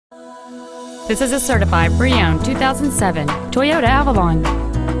This is a certified pre-owned 2007 Toyota Avalon.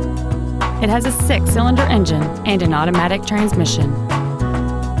 It has a 6-cylinder engine and an automatic transmission.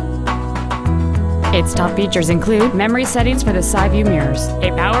 Its top features include memory settings for the side view mirrors,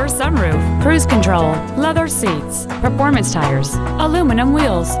 a power sunroof, cruise control, leather seats, performance tires, aluminum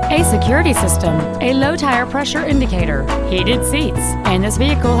wheels, a security system, a low tire pressure indicator, heated seats, and this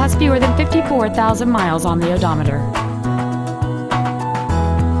vehicle has fewer than 54,000 miles on the odometer.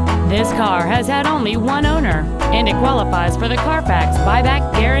 This car has had only one owner, and it qualifies for the Carfax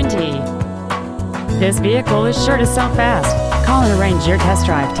buyback guarantee. This vehicle is sure to sell fast. Call and arrange your test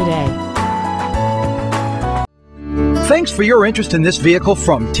drive today. Thanks for your interest in this vehicle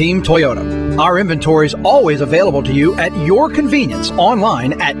from Team Toyota. Our inventory is always available to you at your convenience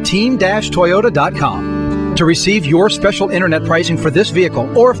online at team-toyota.com. To receive your special internet pricing for this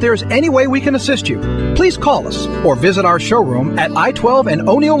vehicle, or if there's any way we can assist you, please call us or visit our showroom at I-12 and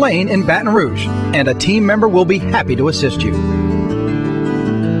O'Neill Lane in Baton Rouge, and a team member will be happy to assist you.